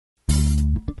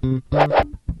Hey,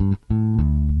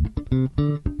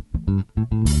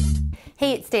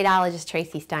 it's datologist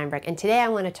Tracy Steinberg, and today I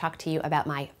want to talk to you about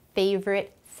my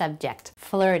favorite subject,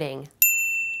 flirting.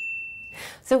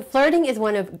 So flirting is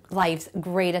one of life's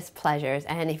greatest pleasures,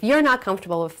 and if you're not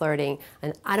comfortable with flirting,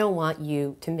 then I don't want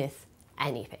you to miss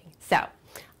anything. So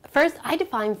first, I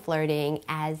define flirting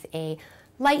as a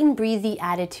light and breezy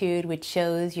attitude which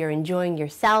shows you're enjoying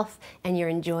yourself and you're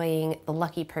enjoying the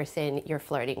lucky person you're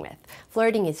flirting with.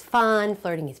 Flirting is fun,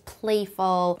 flirting is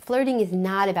playful. Flirting is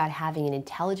not about having an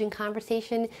intelligent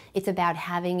conversation, it's about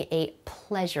having a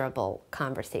pleasurable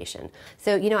conversation.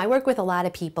 So, I work with a lot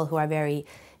of people who are very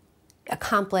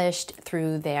accomplished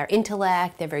through their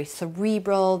intellect, they're very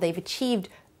cerebral, they've achieved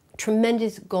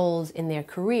tremendous goals in their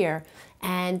career,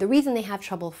 and the reason they have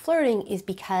trouble flirting is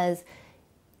because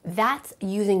that's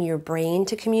using your brain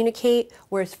to communicate,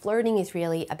 whereas flirting is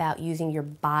really about using your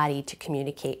body to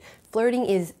communicate. Flirting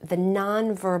is the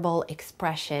nonverbal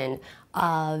expression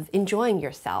of enjoying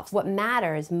yourself. What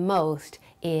matters most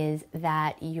is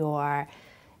that you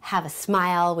have a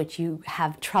smile which you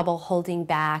have trouble holding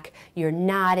back, you're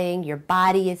nodding, your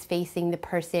body is facing the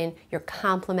person, you're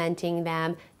complimenting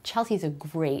them. Chelsea's a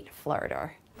great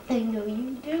flirter. I know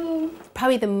you do.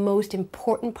 Probably the most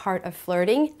important part of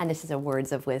flirting, and this is a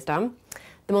words of wisdom,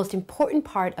 the most important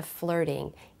part of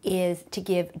flirting is to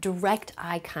give direct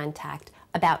eye contact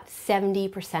about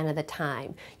 70% of the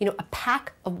time. A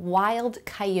pack of wild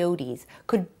coyotes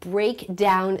could break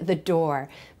down the door,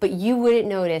 but you wouldn't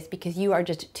notice because you are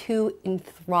just too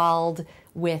enthralled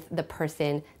with the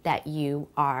person that you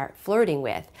are flirting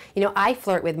with. I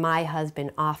flirt with my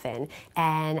husband often,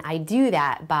 and I do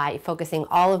that by focusing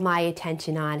all of my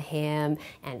attention on him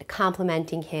and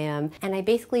complimenting him, and I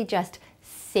basically just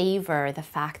savor the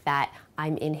fact that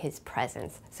I'm in his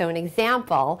presence. So an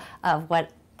example of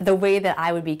the way that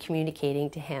I would be communicating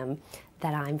to him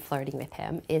that I'm flirting with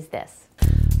him is this.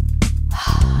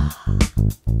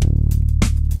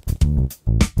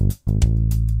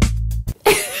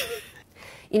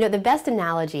 The best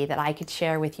analogy that I could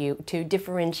share with you to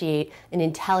differentiate an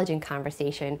intelligent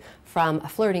conversation from a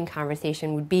flirting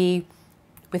conversation would be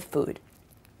with food.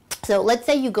 So let's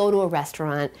say you go to a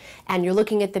restaurant and you're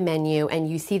looking at the menu and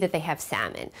you see that they have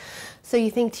salmon. So you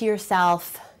think to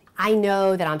yourself, I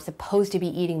know that I'm supposed to be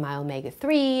eating my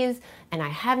omega-3s and I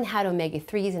haven't had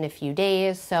omega-3s in a few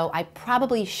days, so I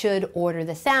probably should order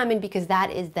the salmon because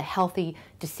that is the healthy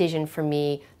decision for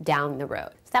me down the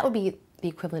road. So that would be the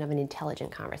equivalent of an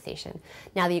intelligent conversation.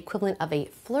 Now, the equivalent of a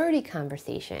flirty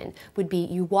conversation would be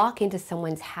you walk into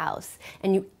someone's house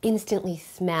and you instantly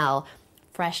smell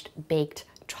fresh baked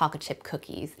chocolate chip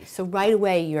cookies. So right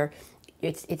away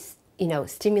it's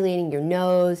stimulating your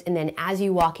nose, and then as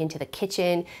you walk into the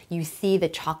kitchen, you see the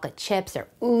chocolate chips are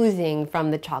oozing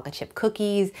from the chocolate chip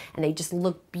cookies, and they just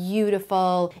look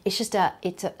beautiful.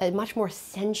 It's a much more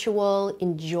sensual,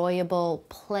 enjoyable,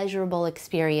 pleasurable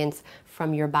experience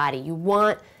from your body. You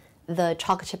want the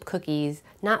chocolate chip cookies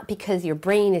not because your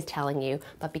brain is telling you,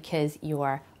 but because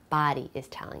your body is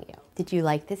telling you. Did you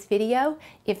like this video?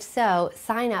 If so,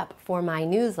 sign up for my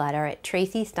newsletter at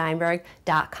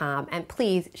tracysteinberg.com, and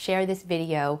please share this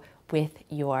video with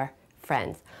your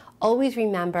friends. Always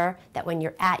remember that when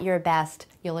you're at your best,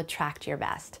 you'll attract your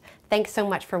best. Thanks so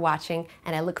much for watching,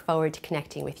 and I look forward to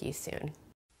connecting with you soon.